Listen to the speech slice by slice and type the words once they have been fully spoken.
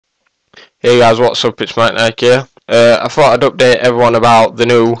Hey guys, what's up? It's Mike Nike here. I thought I'd update everyone about the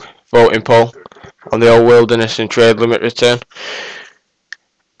new voting poll on the old wilderness and trade limit return.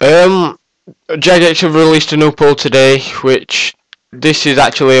 Jagex have released a new poll today, which this is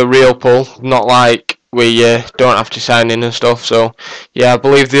actually a real poll, not like we don't have to sign in and stuff. So yeah, I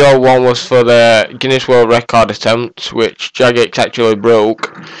believe the old one was for the Guinness World Record attempt, which Jagex actually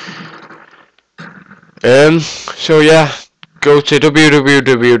broke. So yeah, go to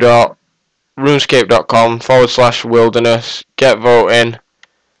www.runescape.com/wilderness, get voting.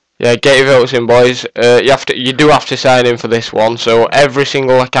 Yeah, get your votes in, boys. You do have to sign in for this one, so every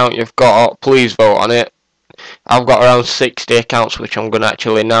single account you've got, please vote on it. I've got around 60 accounts which I'm gonna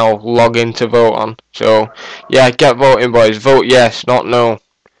actually now log in to vote on. So yeah, get voting, boys. Vote yes, not no.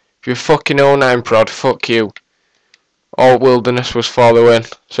 If you're fucking 09 prod, fuck you. All wilderness was for the win.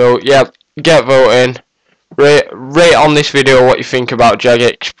 So yeah, get voting. Rate on this video what you think about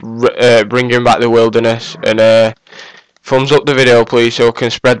Jagex bringing back the wilderness, and thumbs up the video please so we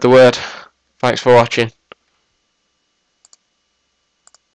can spread the word. Thanks for watching.